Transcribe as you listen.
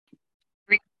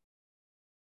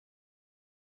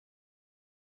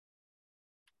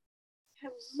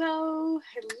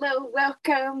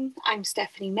Welcome. I'm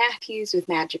Stephanie Matthews with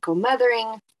Magical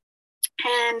Mothering,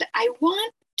 and I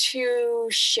want to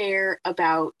share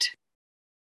about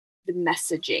the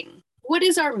messaging. What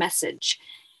is our message?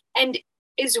 And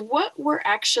is what we're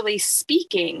actually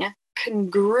speaking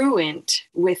congruent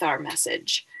with our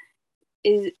message?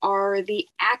 Are the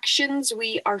actions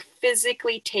we are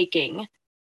physically taking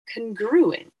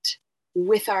congruent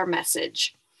with our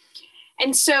message?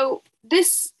 And so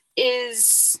this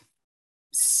is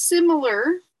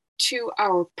similar to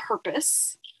our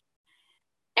purpose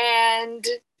and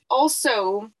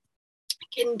also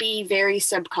can be very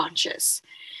subconscious.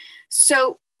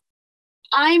 So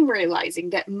I'm realizing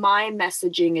that my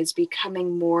messaging is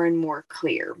becoming more and more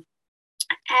clear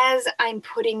as I'm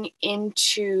putting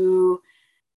into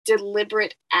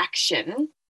deliberate action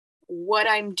what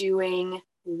I'm doing,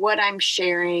 what I'm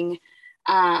sharing.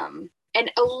 And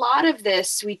a lot of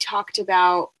this we talked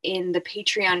about in the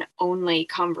Patreon only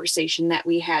conversation that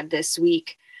we had this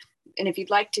week. And if you'd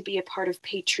like to be a part of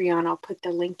Patreon, I'll put the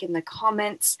link in the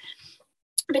comments.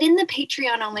 But in the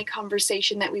Patreon only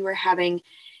conversation that we were having,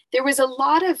 there was a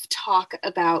lot of talk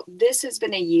about this has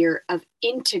been a year of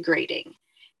integrating.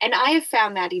 And I have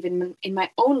found that even in my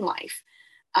own life.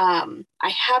 I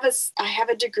have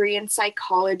a degree in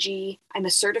psychology. I'm a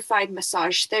certified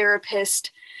massage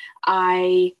therapist.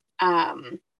 I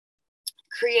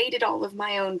created all of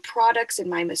my own products in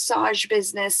my massage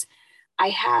business. I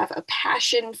have a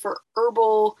passion for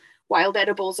herbal, wild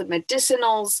edibles, and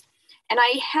medicinals. And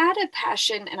I had a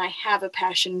passion, and I have a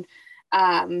passion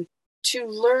to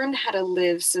learn how to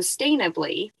live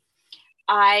sustainably.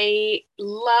 I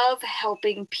love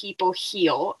helping people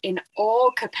heal in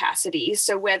all capacities.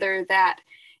 So whether that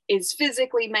is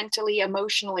physically, mentally,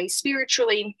 emotionally,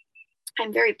 spiritually,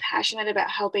 I'm very passionate about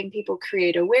helping people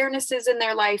create awarenesses in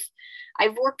their life.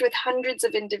 I've worked with hundreds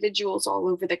of individuals all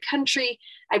over the country.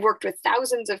 I've worked with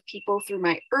thousands of people through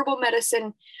my herbal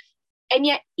medicine. And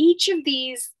yet each of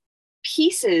these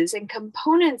pieces and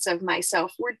components of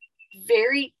myself were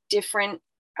very different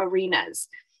arenas.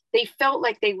 They felt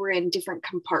like they were in different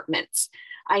compartments.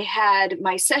 I had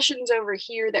my sessions over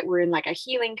here that were in like a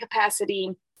healing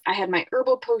capacity. I had my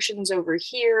herbal potions over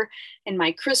here and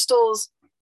my crystals.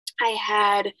 I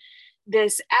had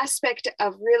this aspect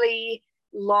of really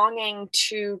longing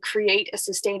to create a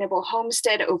sustainable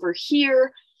homestead over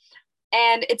here.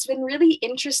 And it's been really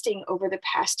interesting over the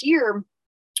past year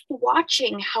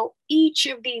watching how each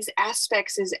of these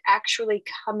aspects is actually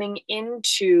coming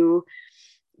into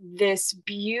this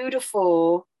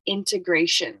beautiful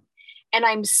integration. And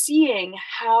I'm seeing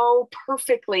how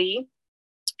perfectly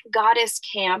Goddess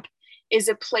Camp is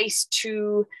a place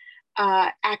to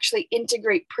actually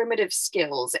integrate primitive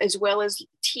skills, as well as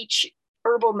teach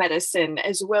herbal medicine,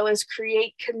 as well as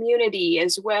create community,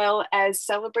 as well as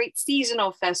celebrate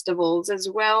seasonal festivals, as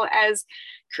well as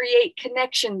create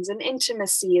connections and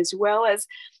intimacy, as well as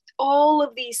all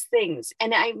of these things.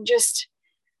 And I'm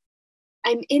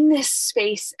in this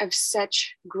space of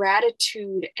such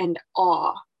gratitude and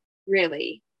awe,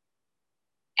 really,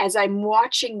 as I'm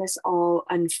watching this all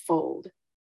unfold.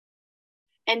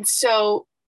 And so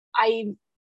I've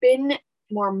been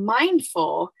more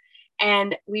mindful,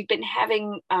 and we've been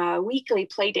having weekly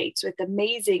play dates with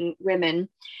amazing women.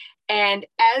 And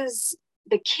as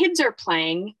the kids are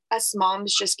playing, us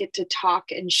moms just get to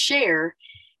talk and share.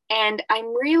 And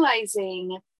I'm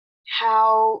realizing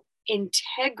how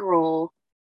integral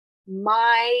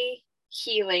my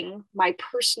healing, my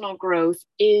personal growth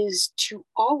is to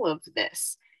all of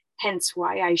this. Hence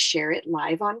why I share it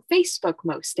live on Facebook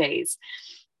most days.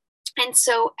 And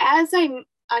so as I'm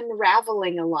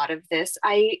unraveling a lot of this,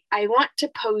 I want to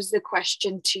pose the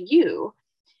question to you.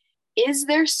 Is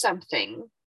there something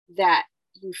that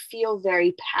you feel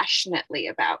very passionately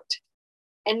about?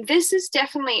 And this is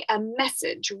definitely a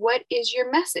message. What is your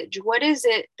message? What is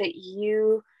it that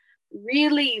you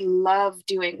really love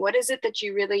doing? What is it that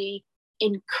you really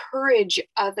encourage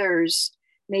others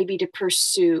maybe to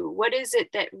pursue? What is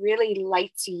it that really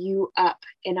lights you up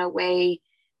in a way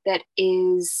that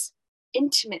is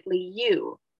intimately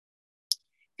you?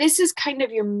 This is kind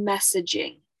of your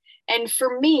messaging. And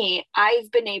for me, I've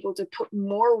been able to put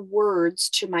more words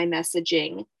to my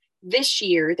messaging this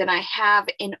year than I have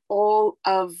in all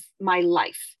of my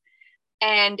life.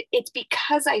 And it's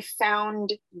because I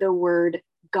found the word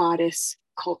goddess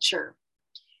culture.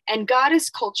 And goddess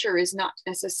culture is not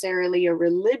necessarily a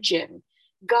religion.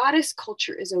 Goddess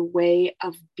culture is a way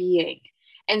of being.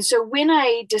 And so when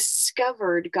I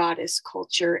discovered goddess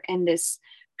culture and this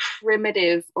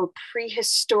primitive or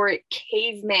prehistoric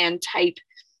caveman type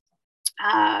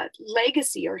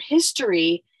legacy or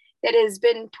history, that has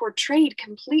been portrayed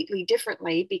completely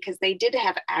differently, because they did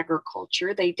have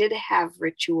agriculture, they did have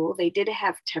ritual, they did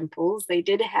have temples, they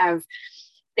did have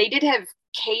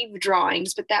cave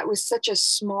drawings, but that was such a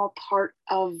small part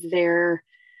of their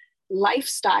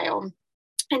lifestyle.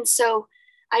 And so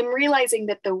I'm realizing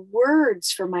that the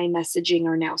words for my messaging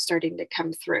are now starting to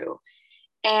come through.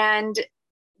 And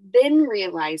then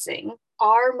realizing,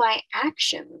 are my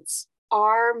actions,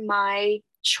 are my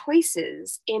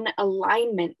choices in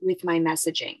alignment with my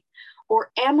messaging?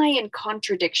 Or am I in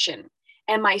contradiction?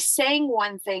 Am I saying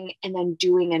one thing and then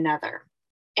doing another?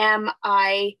 Am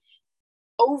I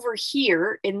over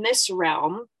here in this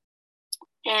realm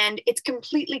and it's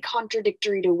completely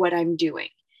contradictory to what I'm doing?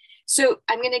 So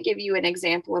I'm going to give you an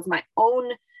example of my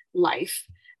own life.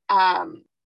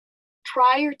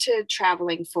 Prior to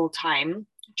traveling full time,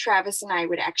 Travis and I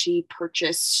would actually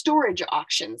purchase storage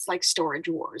auctions like Storage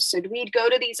Wars. So we'd go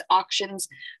to these auctions,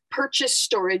 purchase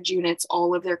storage units,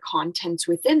 all of their contents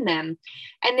within them,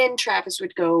 and then Travis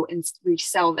would go and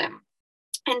resell them.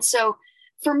 And so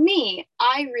for me,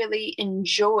 I really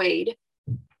enjoyed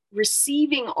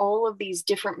receiving all of these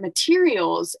different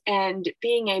materials and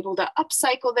being able to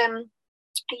upcycle them,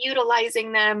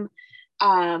 utilizing them,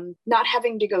 not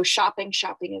having to go shopping.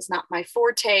 Shopping is not my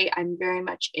forte. I'm very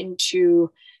much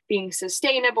into being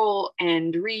sustainable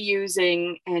and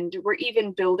reusing, and we're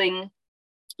even building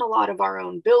a lot of our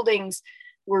own buildings.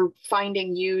 We're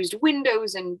finding used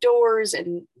windows and doors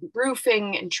and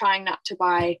roofing and trying not to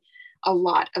buy a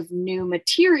lot of new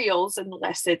materials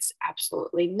unless it's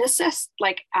absolutely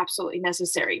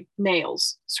necessary.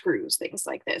 Nails, screws, things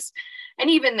like this. And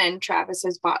even then, Travis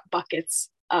has bought buckets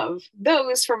of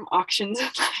those from auctions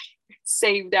and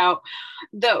saved out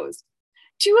those,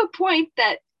 to a point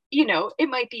that, it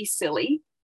might be silly,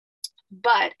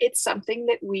 but it's something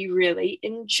that we really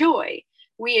enjoy.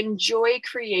 We enjoy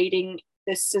creating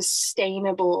this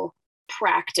sustainable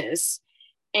practice.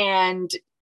 And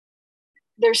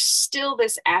there's still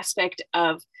this aspect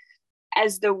of,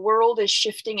 as the world is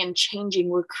shifting and changing,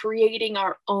 we're creating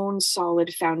our own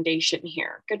solid foundation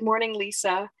here. Good morning,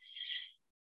 Lisa.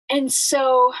 And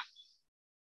so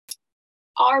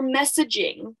our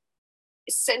messaging,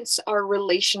 since our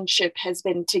relationship has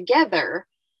been together,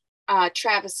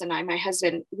 Travis and I, my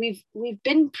husband, we've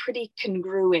been pretty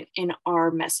congruent in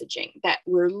our messaging, that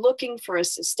we're looking for a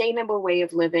sustainable way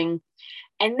of living.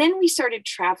 And then we started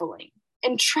traveling.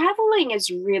 And traveling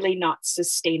is really not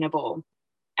sustainable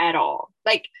at all.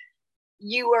 Like,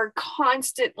 you are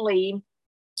constantly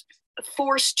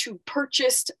forced to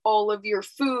purchase all of your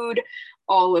food,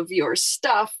 all of your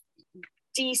stuff.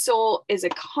 Diesel is a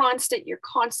constant. You're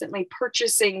constantly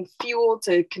purchasing fuel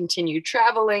to continue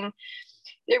traveling.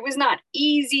 It was not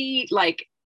easy, like,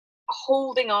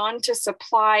 holding on to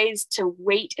supplies to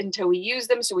wait until we use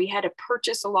them. So we had to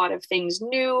purchase a lot of things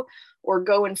new or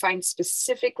go and find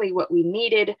specifically what we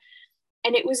needed.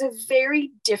 And it was a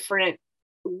very different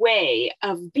way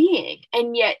of being.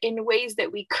 And yet, in ways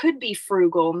that we could be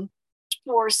frugal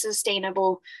or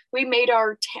sustainable, we made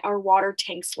our water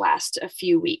tanks last a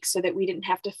few weeks so that we didn't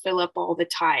have to fill up all the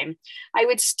time. I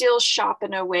would still shop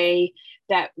in a way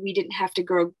that we didn't have to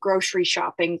go grocery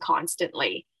shopping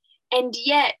constantly. And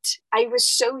yet I was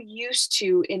so used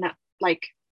to, in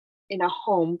a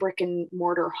home, brick and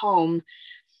mortar home,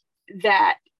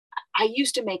 that I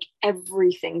used to make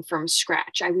everything from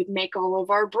scratch. I would make all of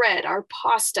our bread, our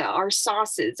pasta, our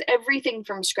sauces, everything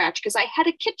from scratch, because I had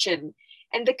a kitchen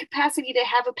and the capacity to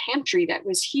have a pantry that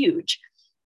was huge.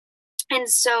 And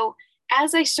so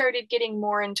as I started getting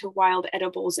more into wild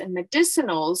edibles and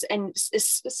medicinals, and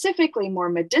specifically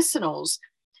more medicinals,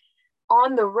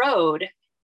 on the road,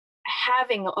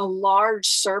 having a large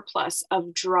surplus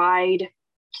of dried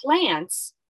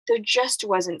plants, there just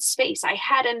wasn't space. I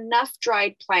had enough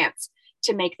dried plants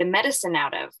to make the medicine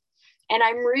out of. And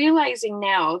I'm realizing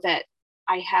now that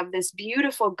I have this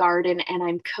beautiful garden and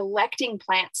I'm collecting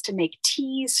plants to make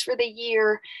teas for the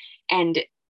year and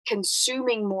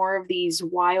consuming more of these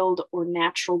wild or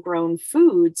natural grown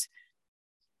foods,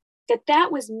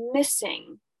 that was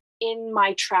missing in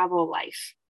my travel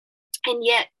life. And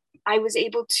yet I was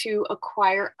able to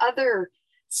acquire other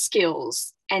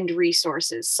skills and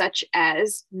resources, such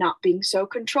as not being so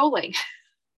controlling.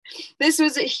 This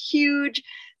was a huge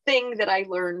thing that I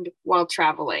learned while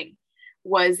traveling,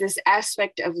 was this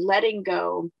aspect of letting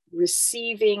go,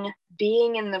 receiving,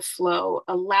 being in the flow,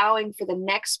 allowing for the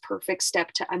next perfect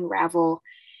step to unravel,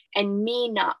 and me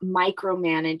not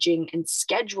micromanaging and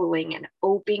scheduling and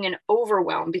being an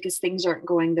overwhelm because things aren't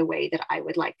going the way that I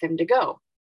would like them to go.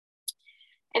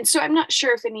 And so I'm not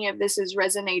sure if any of this is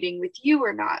resonating with you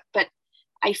or not, but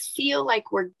I feel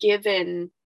like we're given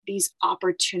these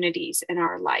opportunities in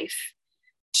our life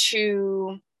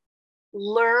to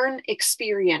learn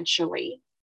experientially.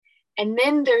 And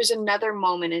then there's another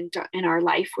moment in our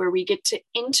life where we get to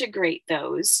integrate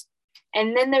those.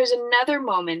 And then there's another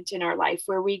moment in our life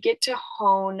where we get to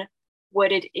hone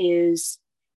what it is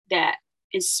that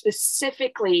is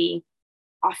specifically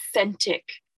authentic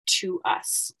to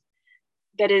us,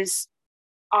 that is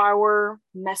our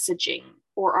messaging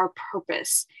or our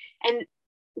purpose. And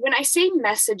when I say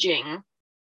messaging,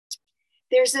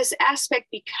 there's this aspect,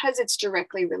 because it's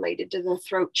directly related to the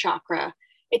throat chakra.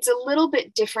 It's a little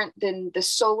bit different than the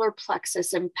solar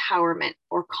plexus empowerment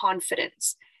or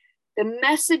confidence. The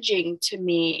messaging to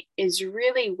me is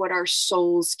really what our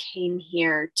souls came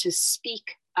here to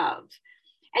speak of.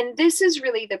 And this is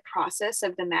really the process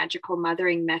of the magical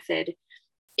mothering method,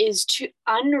 is to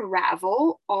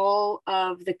unravel all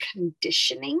of the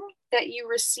conditioning that you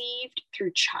received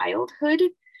through childhood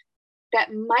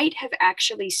that might have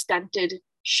actually stunted,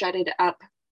 shutted up,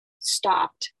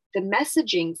 stopped the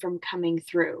messaging from coming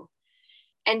through.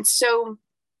 And so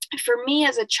for me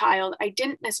as a child, I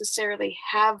didn't necessarily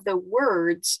have the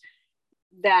words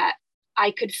that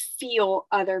I could feel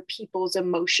other people's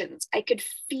emotions. I could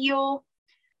feel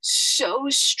so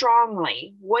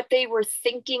strongly what they were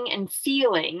thinking and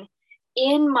feeling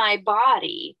in my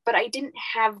body, but I didn't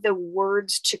have the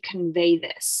words to convey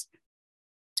this.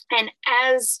 And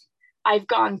as I've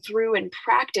gone through and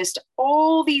practiced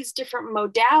all these different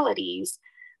modalities,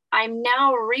 I'm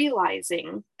now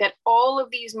realizing that all of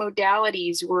these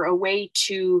modalities were a way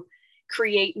to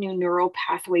create new neural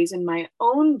pathways in my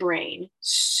own brain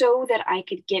so that I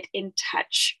could get in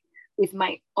touch with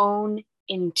my own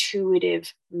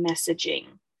intuitive messaging.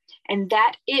 And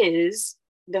that is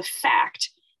the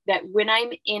fact that when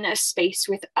I'm in a space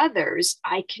with others,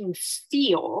 I can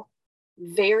feel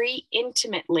very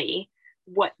intimately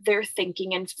what they're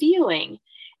thinking and feeling.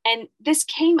 And this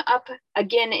came up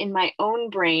again in my own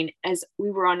brain as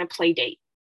we were on a play date.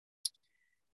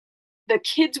 The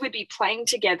kids would be playing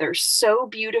together so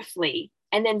beautifully,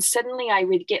 and then suddenly I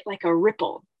would get like a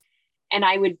ripple, and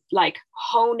I would like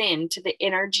hone in to the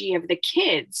energy of the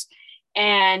kids,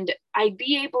 and I'd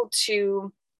be able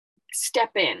to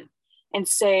step in and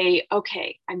say,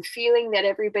 okay, I'm feeling that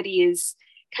everybody is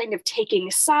kind of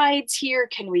taking sides here.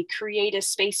 Can we create a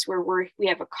space where we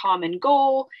have a common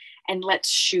goal, and let's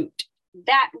shoot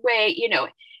that way,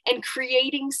 and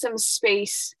creating some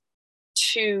space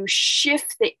to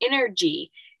shift the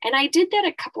energy. And I did that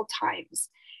a couple times.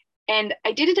 And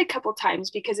I did it a couple times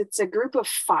because it's a group of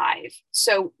 5.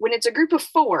 So when it's a group of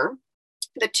 4,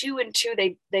 the 2 and 2,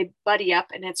 they buddy up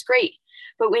and it's great.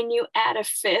 But when you add a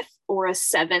 5th or a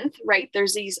 7th, right,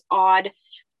 there's these odd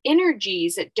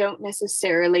energies that don't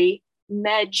necessarily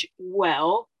mesh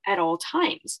well at all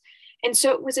times. And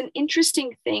so it was an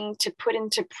interesting thing to put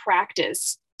into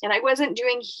practice. And I wasn't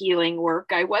doing healing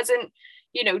work. I wasn't,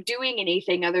 doing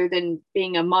anything other than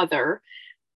being a mother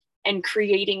and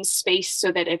creating space so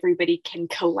that everybody can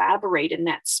collaborate in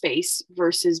that space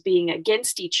versus being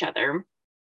against each other.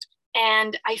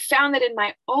 And I found that in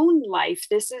my own life,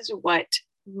 this is what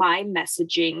my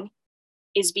messaging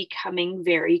is becoming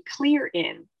very clear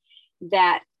in,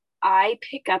 that I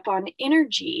pick up on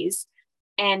energies,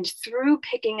 and through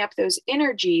picking up those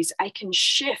energies, I can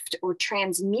shift or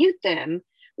transmute them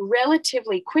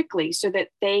relatively quickly so that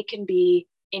they can be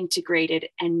integrated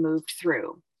and moved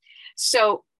through.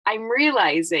 So I'm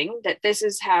realizing that this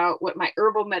is what my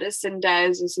herbal medicine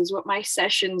does. This is what my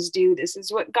sessions do. This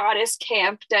is what Goddess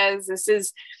Camp does. This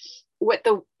is what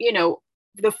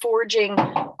the forging,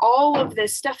 all of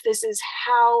this stuff. This is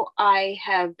how I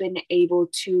have been able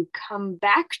to come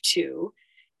back to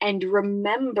and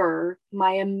remember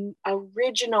my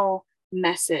original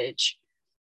message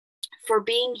for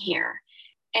being here.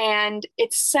 And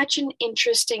it's such an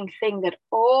interesting thing that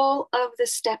all of the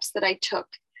steps that I took,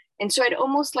 and so I'd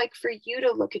almost like for you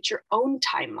to look at your own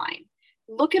timeline.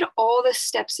 Look at all the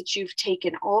steps that you've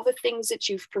taken, all the things that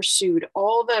you've pursued,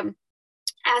 all the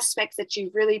aspects that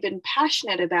you've really been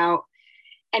passionate about,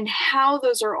 and how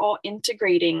those are all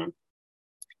integrating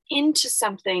into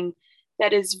something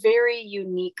that is very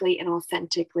uniquely and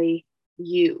authentically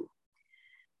you.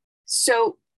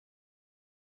 So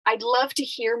I'd love to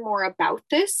hear more about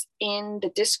this in the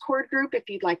Discord group if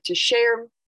you'd like to share.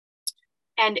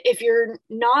 And if you're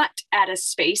not at a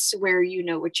space where you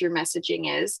know what your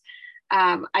messaging is,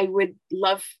 I'd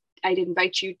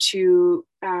invite you to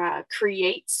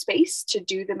create space to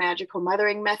do the Magical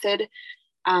Mothering Method.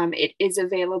 It is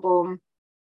available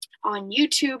on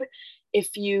YouTube.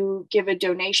 If you give a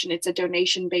donation, it's a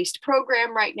donation-based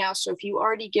program right now. So if you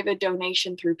already give a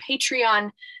donation through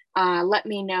Patreon, let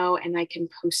me know and I can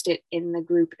post it in the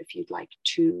group if you'd like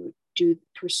to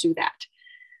pursue that.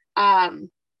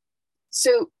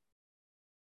 So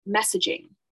messaging,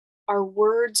 our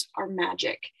words are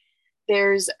magic.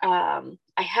 There's, I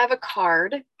have a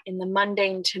card in the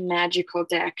mundane to magical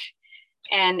deck.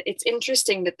 And it's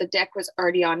interesting that the deck was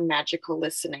already on magical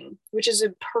listening, which is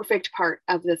a perfect part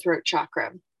of the throat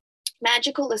chakra.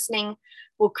 Magical listening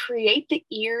will create the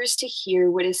ears to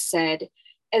hear what is said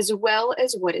as well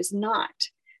as what is not.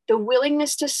 The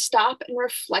willingness to stop and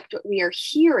reflect what we are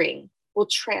hearing will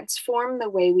transform the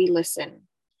way we listen.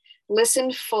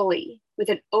 Listen fully with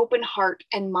an open heart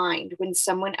and mind when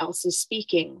someone else is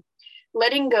speaking,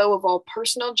 letting go of all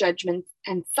personal judgments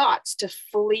and thoughts to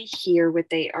fully hear what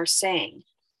they are saying.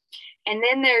 And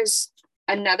then there's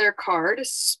another card,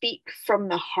 Speak from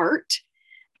the Heart.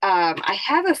 I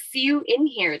have a few in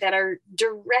here that are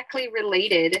directly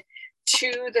related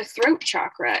to the throat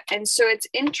chakra. And so it's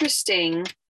interesting.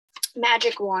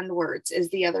 Magic wand words is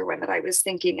the other one that I was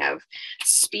thinking of.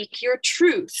 Speak your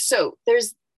truth. So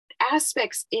there's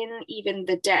aspects in even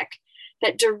the deck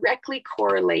that directly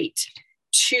correlate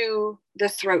to the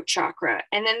throat chakra.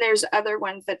 And then there's other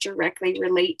ones that directly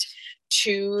relate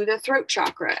to the throat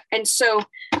chakra. And so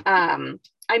I'm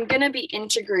going to be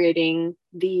integrating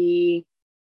the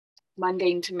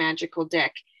mundane to magical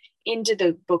deck into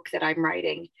the book that I'm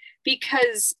writing,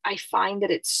 because I find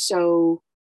that it's so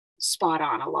spot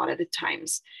on a lot of the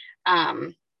times.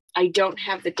 I don't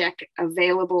have the deck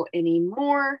available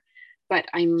anymore, but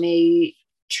I may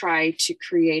try to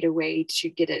create a way to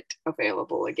get it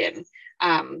available again.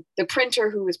 The printer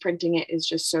who was printing it is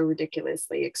just so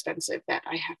ridiculously expensive that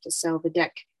I have to sell the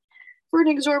deck for an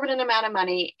exorbitant amount of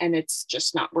money, and it's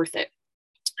just not worth it.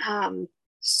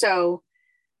 So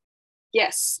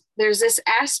yes, there's this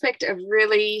aspect of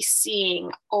really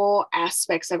seeing all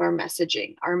aspects of our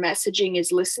messaging. Our messaging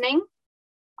is listening.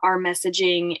 Our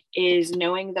messaging is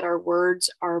knowing that our words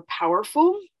are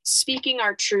powerful, speaking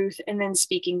our truth, and then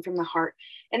speaking from the heart.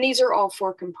 And these are all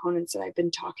 4 components that I've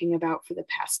been talking about for the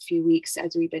past few weeks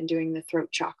as we've been doing the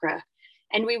throat chakra.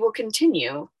 And we will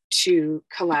continue to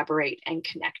collaborate and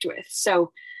connect with.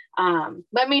 So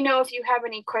let me know if you have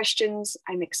any questions.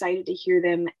 I'm excited to hear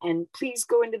them. And please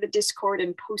go into the Discord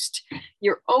and post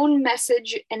your own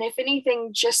message. And if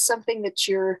anything, just something that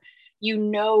you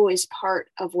know is part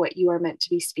of what you are meant to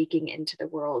be speaking into the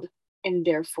world, and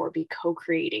therefore be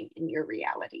co-creating in your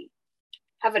reality.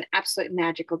 Have an absolute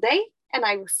magical day, and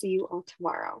I will see you all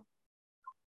tomorrow.